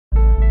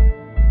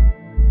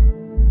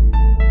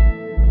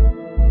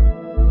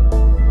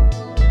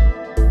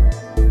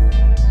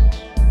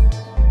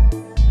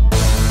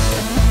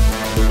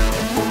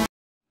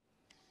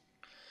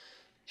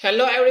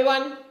Hello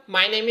everyone,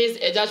 my name is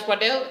Azaz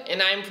Patel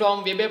and I am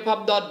from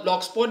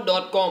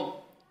webhub.blogspot.com.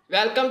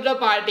 Welcome to the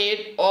part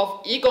 8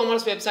 of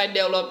e-commerce website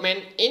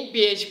development in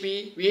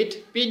PHP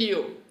with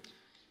PDO.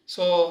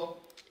 So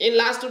in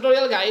last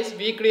tutorial guys,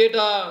 we create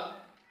a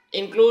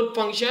include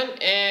function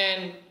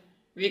and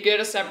we create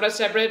a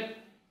separate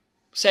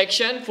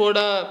section for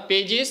the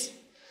pages,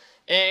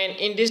 and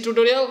in this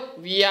tutorial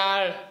we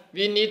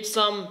need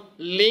some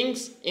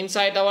links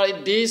inside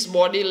this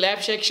body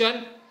left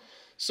section.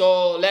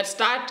 So let's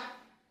start.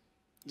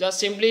 Just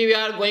simply we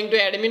are going to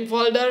admin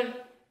folder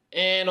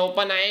and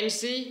open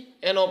inc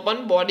and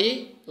open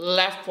body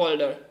left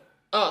folder.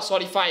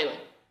 File.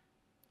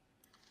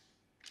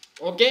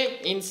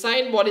 Okay,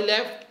 inside body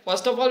left,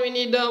 first of all we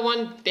need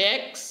one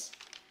text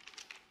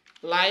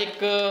like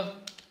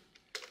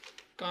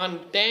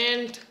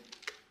content.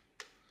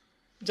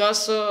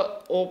 Just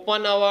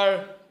open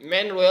our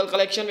main Royal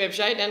Collection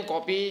website and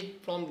copy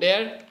from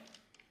there.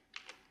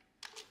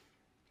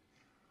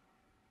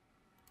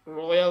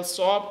 Royal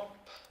Shop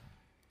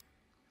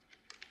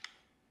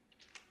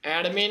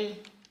admin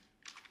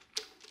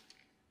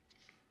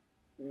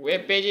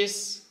web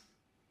pages.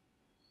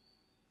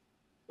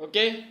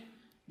 Okay,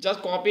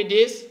 just copy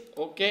this.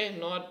 Okay,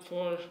 not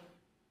for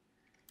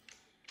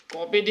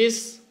copy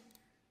this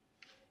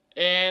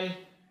and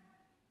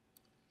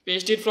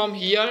paste it from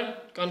here.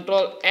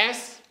 Control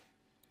S.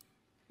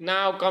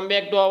 Now come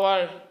back to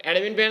our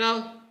admin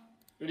panel,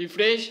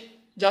 refresh.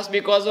 Just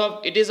because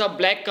of it is a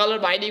black color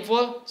by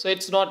default, so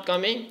it's not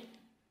coming,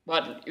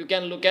 but you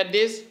can look at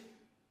this.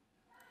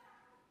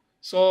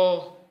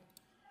 So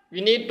we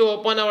need to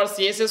open our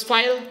CSS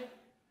file.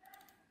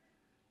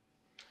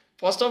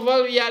 First of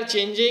all, we are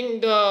changing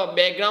the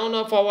background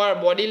of our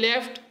body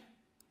left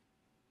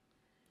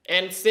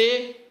and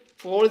say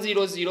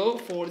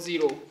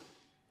 40040.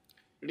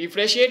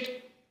 Refresh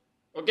it.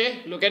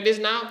 Okay, look at this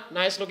now.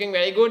 Nice, looking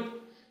very good.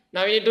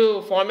 Now we need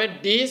to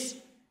format this.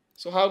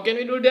 So how can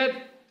we do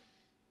that?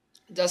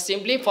 Just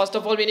simply, first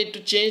of all, we need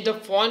to change the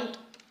font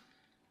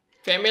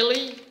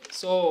family.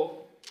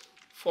 So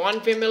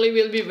font family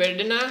will be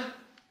Verdana.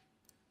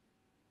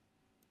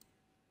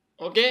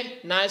 Okay,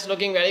 nice,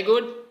 looking very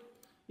good.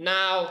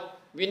 Now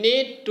we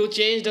need to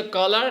change the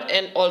color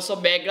and also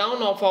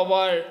background of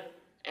our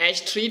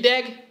h3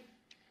 tag.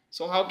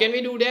 So how can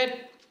we do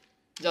that?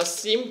 Just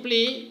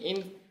simply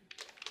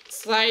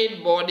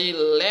inside body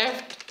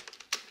left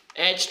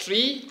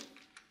h3,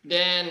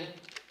 then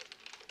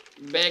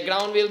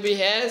background will be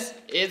as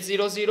 80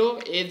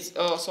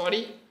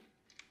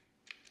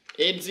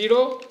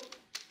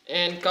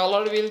 and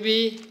color will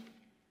be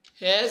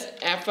as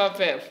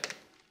FFF.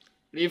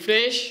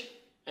 Refresh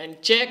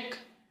and check.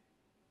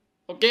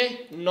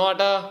 Okay,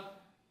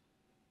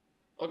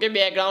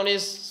 background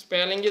is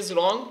spelling is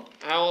wrong.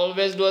 I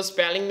always do a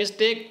spelling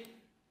mistake.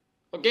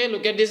 Okay,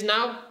 look at this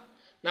now.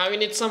 Now we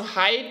need some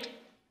height.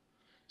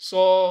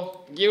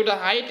 So give the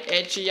height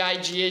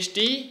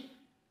HEIGHT.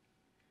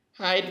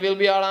 Height will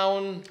be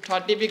around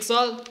 30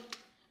 pixel.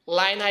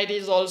 Line height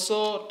is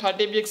also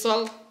 30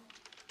 pixel.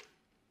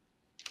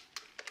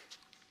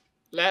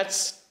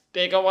 Let's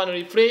take a one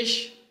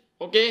refresh.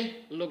 Okay,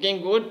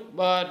 looking good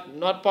but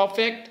not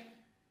perfect.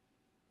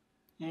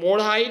 More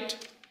height.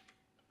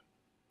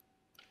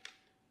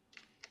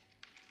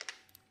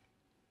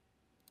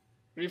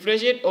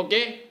 Refresh it.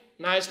 Okay,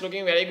 now it's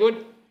looking very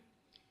good.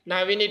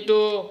 Now we need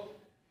to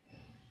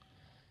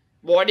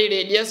body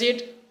radius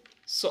it.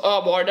 So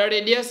border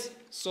radius.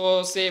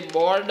 So say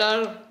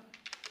border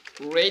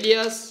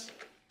radius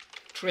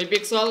 3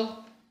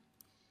 pixel.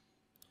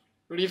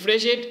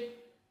 Refresh it.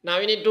 Now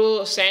we need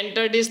to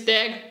center this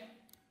tag.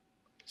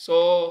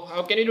 So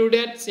how can you do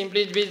that?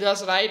 Simply we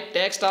just write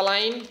text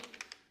align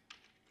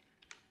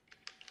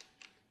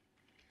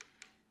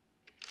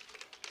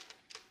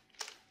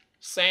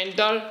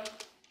center.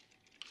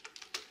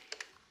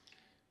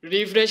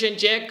 Refresh and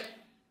check.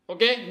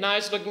 Okay, now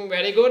it's looking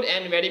very good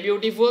and very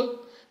beautiful.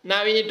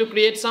 Now we need to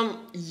create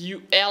some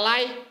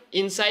ULI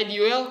inside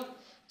UL.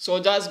 So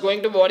just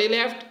going to body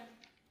left.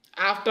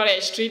 After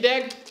h3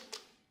 tag,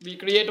 we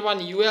create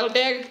one UL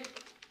tag.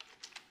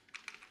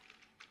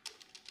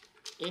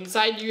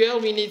 Inside UL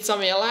we need some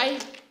li.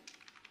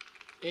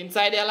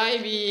 Inside li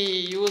we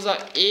use a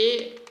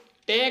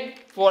tag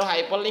for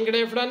hyperlink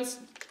reference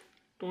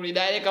to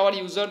redirect our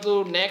user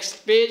to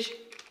next page.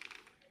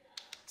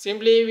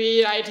 Simply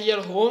we write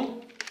here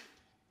home.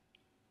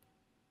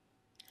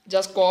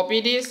 Just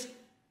copy this,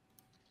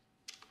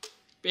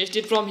 paste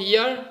it from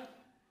here,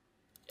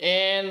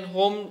 and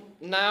home.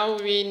 Now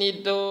we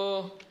need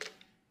to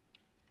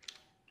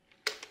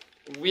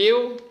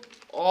view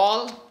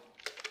all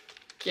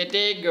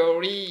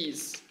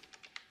categories.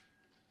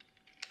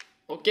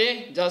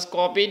 Okay, just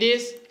copy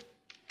this,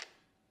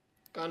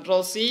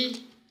 Control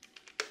C,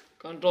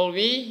 Control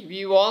V,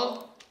 view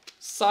all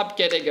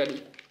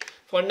subcategory.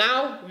 For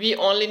now we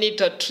only need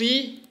a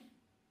tree.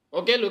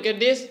 Okay, look at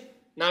this.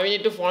 Now we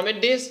need to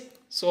format this.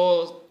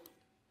 So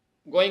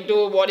going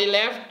to body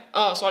left,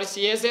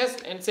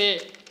 CSS, and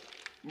say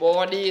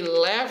body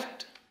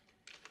left,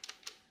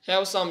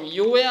 have some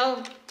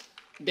UL,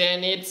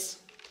 then its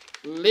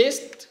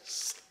list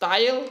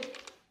style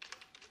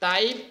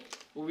type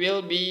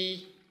will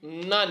be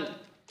none.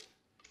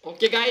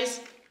 Okay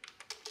guys,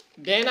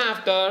 then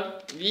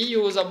after we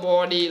use a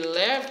body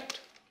left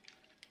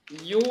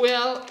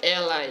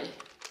ULLI.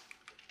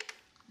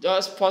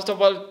 Just first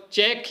of all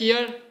check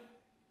here.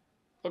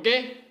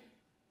 Okay,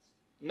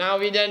 now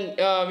we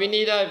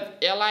need a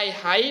li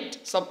height.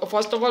 So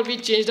first of all we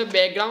change the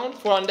background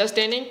for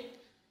understanding.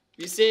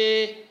 We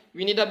say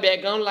we need a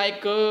background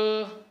like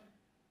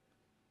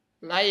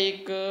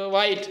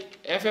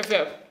white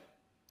FFF.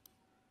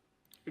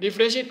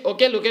 Refresh it.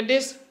 Okay, look at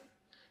this.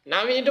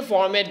 Now we need to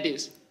format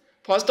this.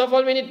 First of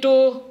all we need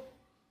to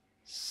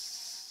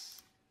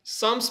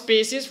some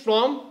spaces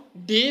from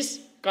this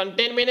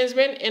content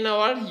management in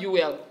our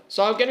UL.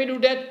 So how can we do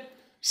that?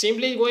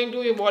 Simply going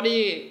to your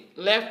body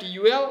left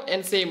UL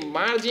and say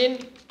margin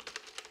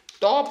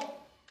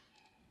top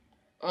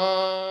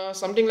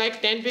something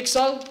like 10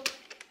 pixel.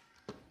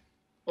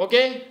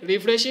 Okay,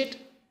 refresh it.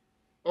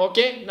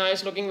 Okay, now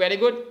it's looking very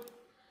good.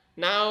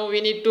 Now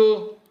we need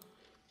to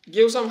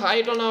give some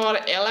height on our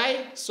li.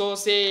 So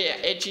say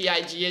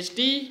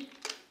HEIGHT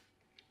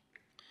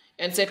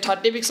and say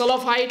 30 pixel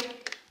of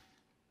height.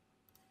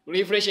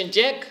 Refresh and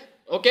check.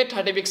 Okay,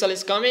 30 pixel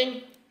is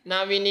coming.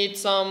 Now we need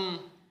some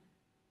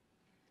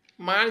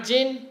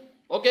margin.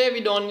 Okay,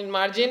 we don't need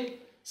margin.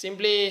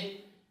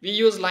 Simply we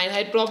use line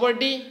height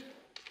property.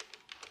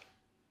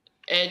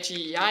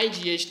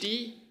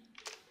 HEIGHT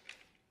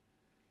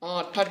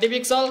 30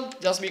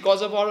 pixel, just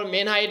because of our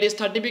main height is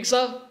 30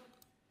 pixel.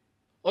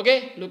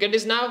 Okay, look at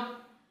this now.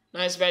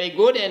 Now it's very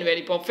good and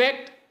very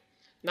perfect.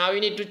 Now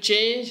we need to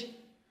change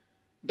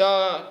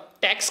the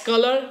text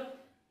color,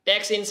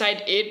 text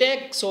inside a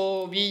tag.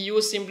 So we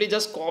use simply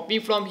just copy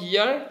from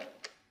here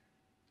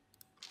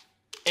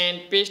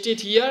and paste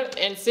it here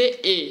and say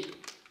a,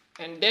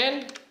 and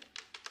then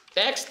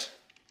text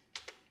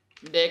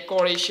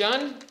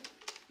decoration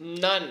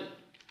none.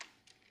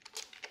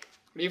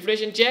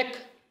 Refresh and check.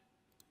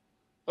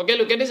 Okay,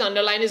 look at this,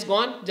 underline is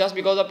gone just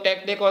because of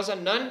text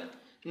decoration none.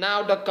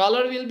 Now the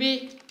color will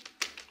be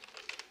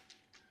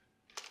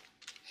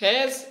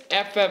has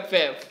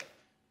FFF.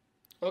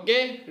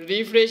 Okay,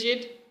 refresh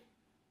it.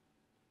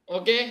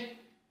 Okay,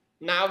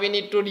 now we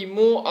need to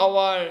remove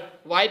our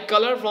white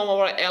color from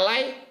our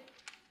li.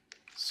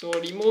 So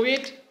remove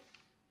it,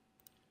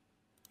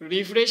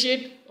 refresh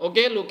it.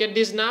 Okay, look at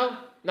this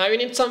now. Now we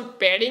need some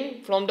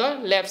padding from the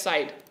left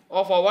side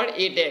of our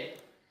a tag.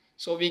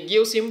 So we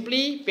give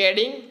simply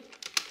padding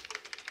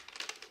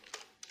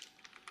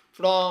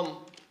from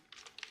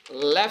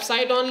left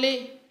side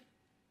only.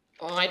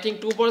 I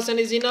think 2%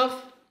 is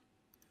enough.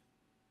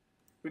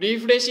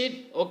 Refresh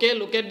it. Okay,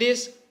 look at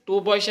this,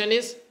 2%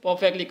 is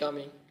perfectly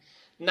coming.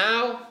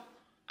 Now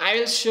I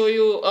will show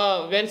you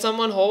when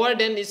someone hover,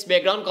 then this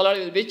background color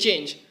will be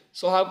changed.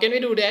 So how can we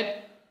do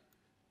that?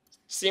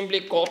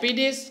 Simply copy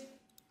this,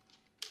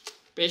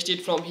 paste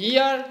it from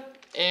here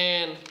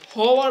and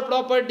hover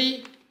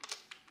property,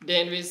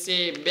 then we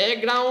say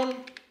background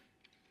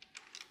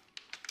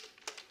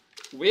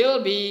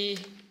will be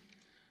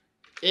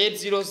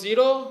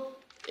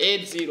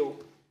 80080.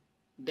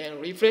 Then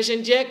refresh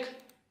and check.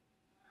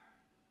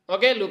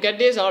 Okay, look at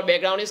this, our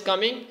background is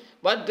coming.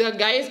 But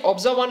guys,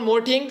 observe one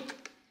more thing.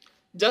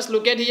 Just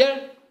look at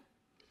here.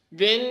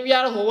 When we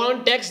are hover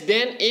on text,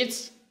 then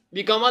it's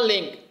become a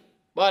link.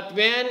 But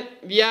when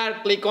we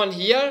are click on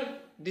here,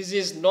 this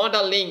is not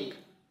a link.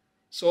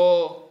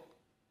 So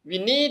we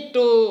need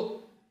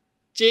to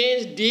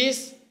change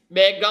this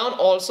background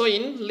also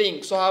in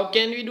link. So how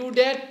can we do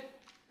that?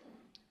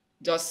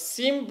 Just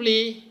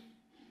simply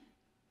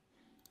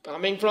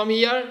coming from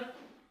here,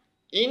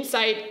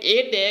 inside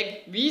a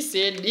tag we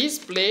say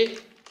display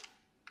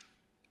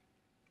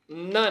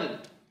none.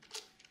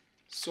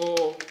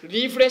 So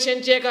refresh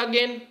and check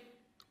again.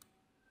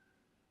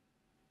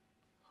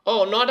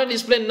 Oh, not a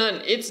display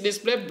none, it's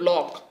display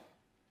block.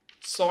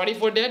 Sorry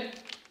for that.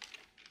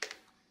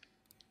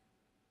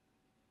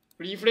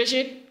 Refresh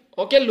it.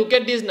 Okay, look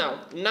at this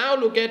now. Now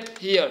look at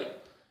here.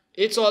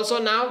 It's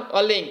also now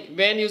a link.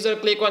 When user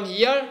click on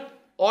here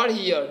or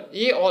here,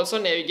 he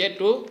also navigate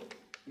to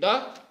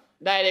the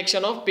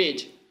direction of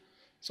page.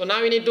 So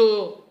now we need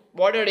to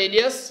border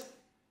radius.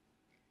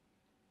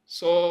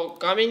 So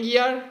coming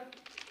here,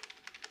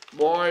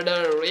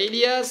 border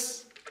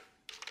radius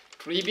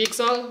 3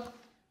 pixel.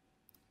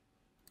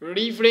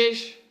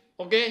 Refresh.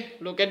 Okay,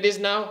 look at this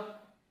now.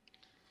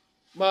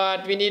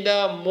 But we need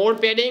more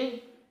padding.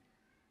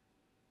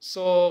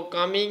 So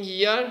coming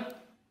here,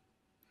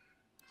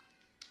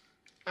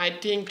 I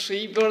think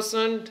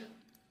 3%.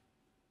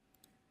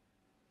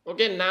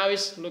 Okay, now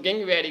it's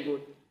looking very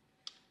good.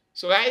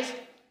 So guys,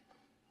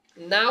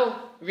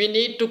 now we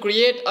need to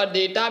create a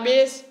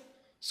database.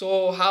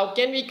 So how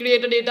can we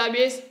create a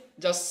database?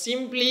 Just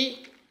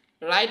simply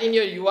write in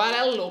your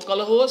URL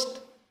localhost.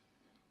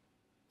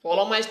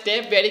 Follow my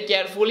step very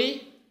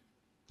carefully.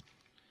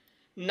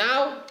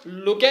 Now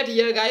look at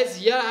here guys,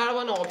 here are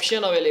one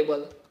option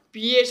available,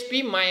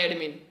 PHP my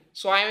admin.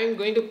 So I am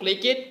going to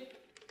click it.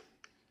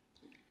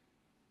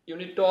 You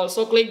need to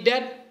also click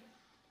that.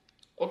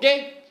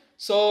 Okay,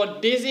 so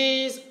this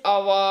is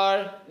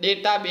our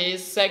database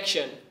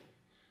section.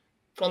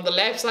 From the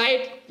left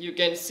side you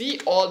can see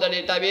all the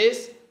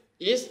database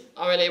is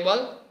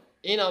available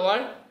in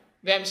our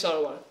web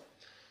server.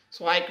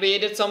 So I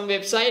created some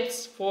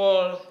websites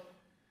for,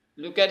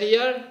 look at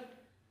here,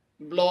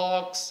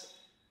 blogs,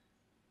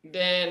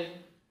 then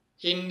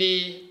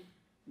Hindi,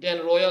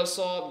 then Royal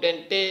Shop,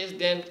 then Taste,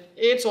 then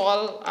it's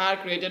all are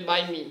created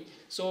by me.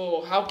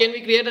 So how can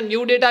we create a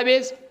new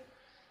database?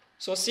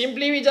 So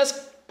simply we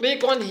just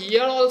click on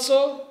here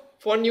also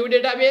for new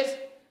database,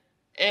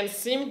 and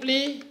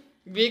simply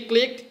we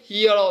click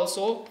here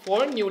also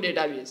for new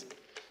database.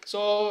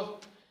 So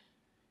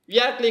we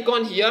are click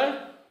on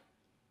here.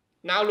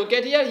 Now look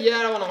at here,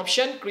 here one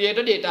option, create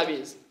a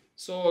database.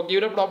 So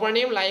give the proper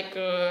name, like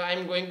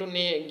I'm going to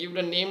give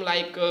the name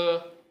like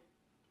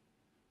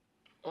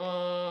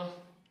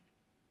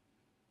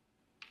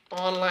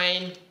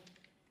online.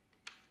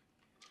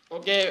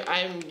 Okay,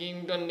 I'm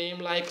giving the name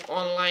like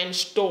online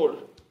store.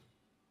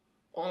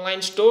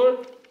 Online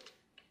store.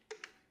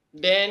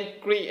 Then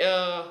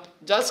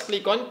just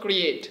click on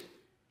create.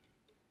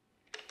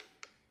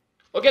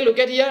 Okay, look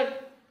at here.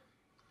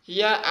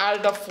 Here are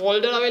the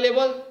folder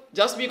available.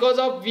 Just because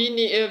of we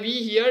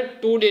here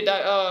two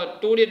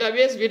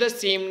database with the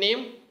same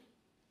name,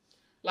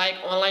 like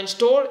online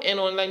store and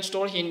online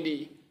store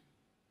Hindi.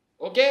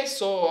 Okay,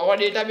 so our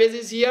database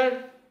is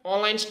here,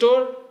 online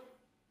store.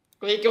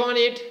 Click on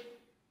it.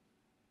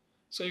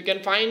 So you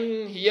can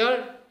find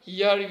here.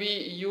 Here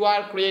you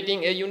are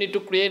creating you need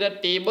to create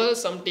a table,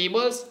 some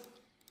tables.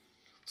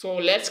 So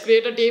let's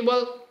create a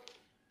table.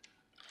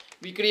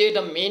 We create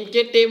a main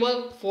cat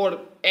table for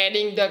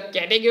adding the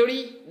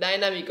category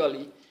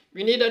dynamically.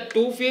 We need a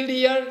two field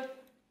here,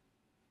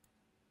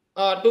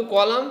 two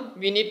column.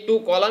 We need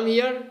two column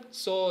here.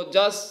 So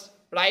just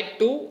write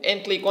 2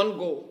 and click on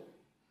go.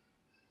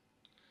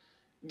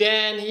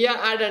 Then here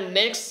are the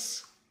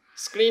next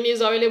screen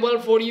is available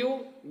for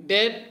you,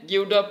 that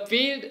give the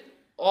field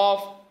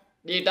of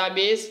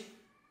database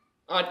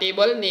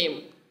table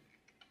name.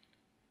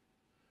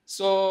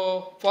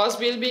 So first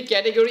will be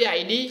category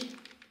ID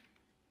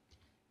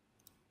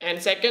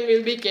and second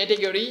will be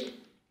category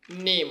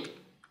name.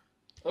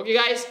 Okay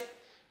guys,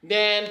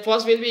 then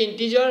first will be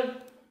integer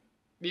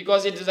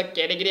because it is a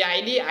category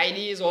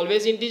ID is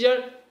always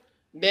integer.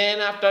 Then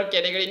after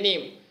category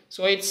name,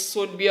 so it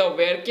should be a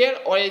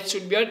varchar or it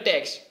should be a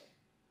text.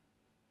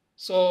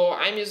 So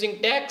I'm using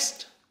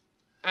text.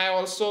 I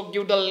also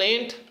give the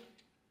length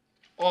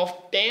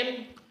of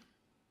 10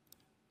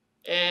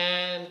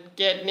 and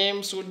cat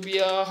name should be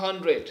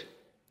 100.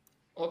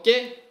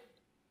 Okay,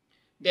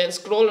 then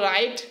scroll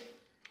right,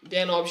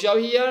 then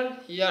observe here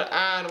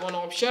are one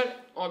option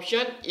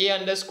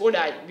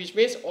A_I, which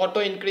means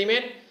auto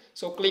increment.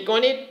 So click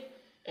on it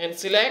and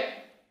select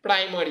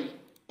primary.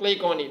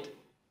 Click on it.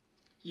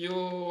 You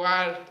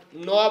are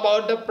know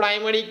about the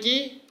primary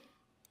key.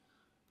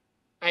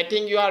 I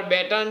think you are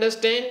better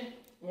understand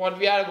what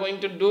we are going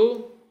to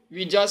do.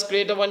 We just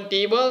create one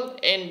table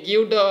and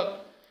give the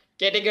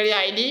category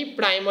ID,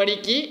 primary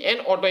key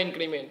and auto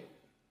increment.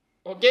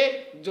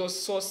 Okay,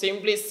 just so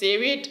simply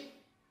save it.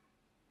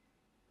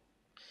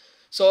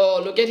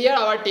 So look at here,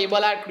 our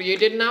table are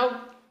created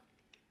now.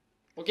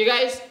 Okay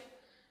guys,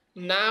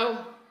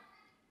 now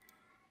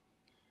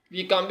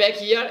we come back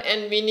here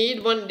and we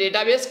need one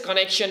database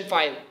connection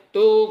file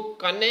to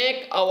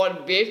connect our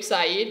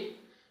website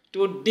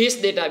to this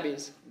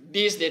database.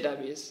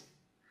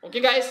 Okay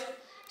guys,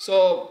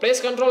 so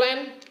press Ctrl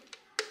N.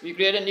 We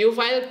create a new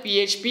file,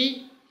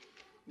 PHP.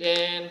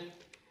 Then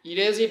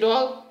erase it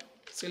all.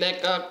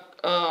 Select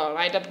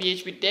write a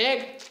PHP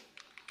tag.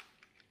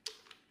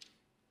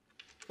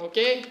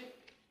 Okay,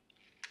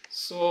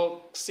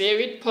 so save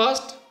it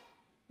first.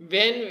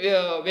 When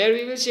where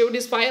we will save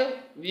this file?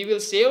 We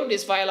will save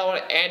this file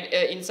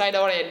inside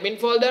our admin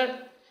folder,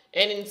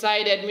 and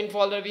inside admin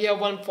folder we have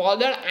one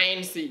folder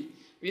inc.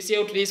 We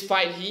save this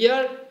file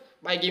here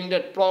by giving the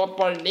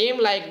proper name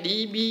like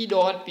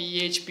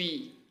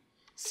db.php.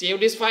 Save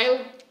this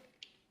file.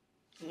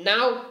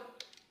 Now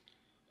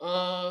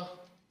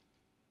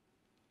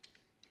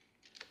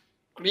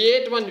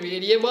create one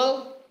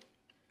variable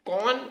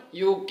con.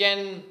 You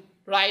can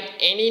write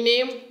any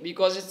name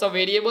because it's a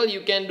variable,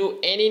 you can do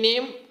any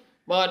name,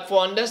 but for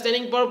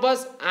understanding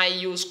purpose I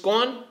use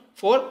con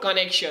for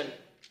connection.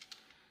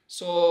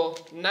 So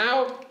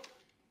now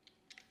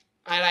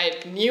I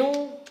write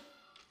new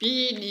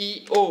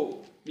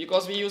PDO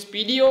because we use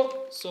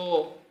PDO,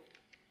 so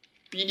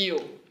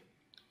PDO,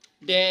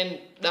 then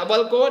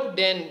double quote,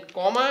 then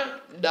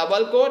comma,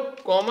 double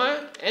quote,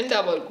 comma and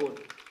double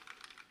quote.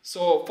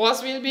 So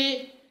first will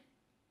be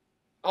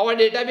our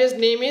database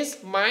name is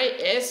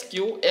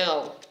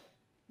MySQL.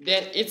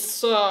 Then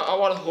it's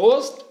our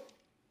host,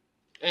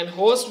 and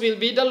host will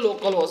be the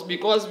local host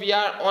because we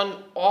are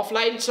on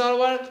offline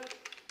server.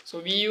 So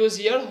we use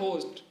here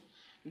host.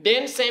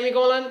 Then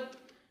semicolon.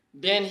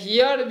 Then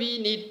here we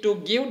need to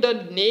give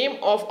the name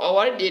of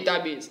our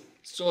database.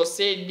 So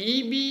say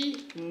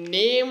db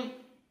name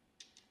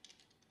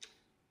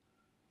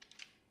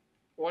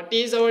what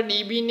is our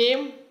DB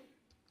name?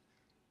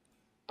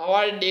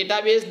 Our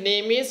database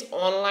name is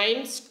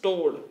online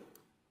store,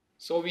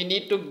 so we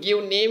need to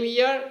give name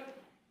here,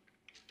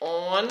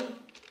 online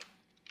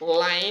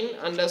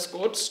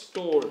underscore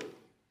store.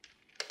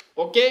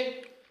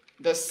 Okay,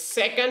 the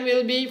second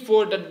will be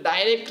for the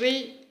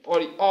directory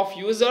or of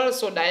user,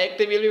 so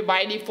directory will be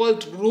by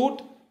default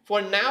root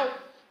for now.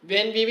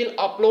 When we will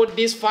upload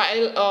this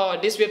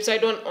file, this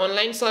website on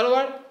online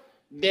server,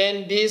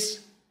 then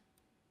this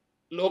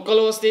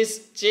localhost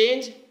is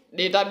changed,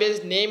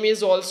 database name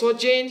is also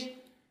changed,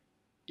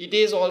 it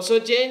is also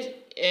changed.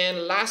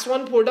 And last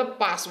one for the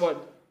password,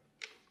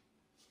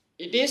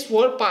 it is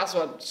for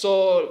password.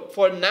 So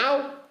for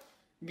now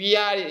we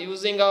are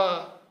using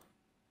a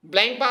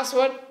blank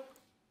password.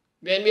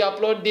 When we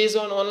upload this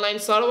on online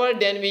server,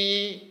 then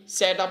we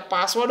set a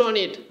password on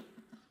it.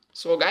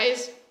 So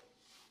guys,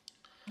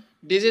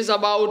 this is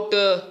about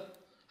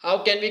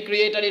how can we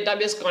create a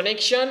database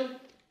connection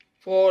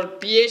for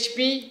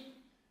PHP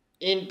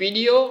in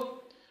PDO,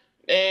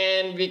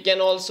 and we can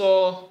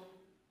also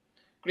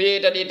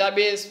create a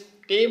database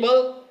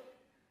table,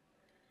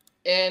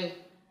 and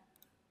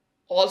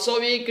also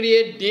we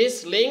create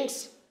these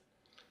links.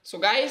 So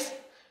guys,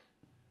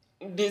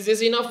 this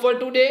is enough for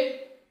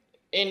today.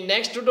 In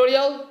next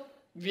tutorial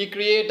we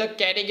create a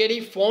category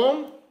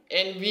form,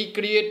 and we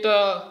create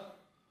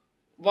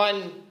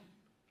one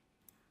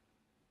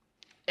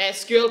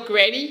SQL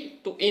query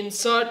to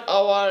insert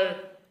our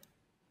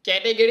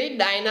category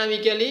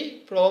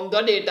dynamically from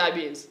the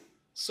database.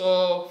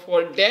 So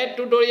for that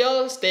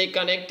tutorial, stay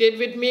connected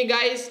with me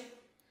guys,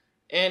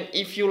 and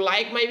if you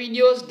like my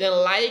videos, then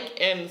like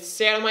and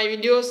share my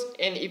videos,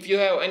 and if you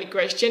have any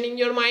question in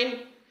your mind,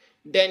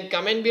 then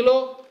comment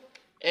below.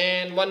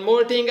 And one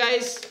more thing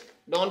guys,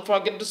 don't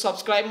forget to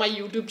subscribe my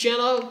YouTube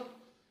channel,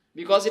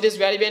 because it is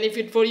very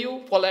benefit for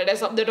you for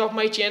latest update of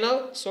my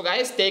channel. So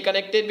guys, stay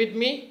connected with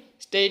me,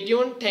 stay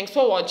tuned, thanks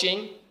for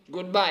watching,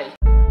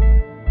 goodbye.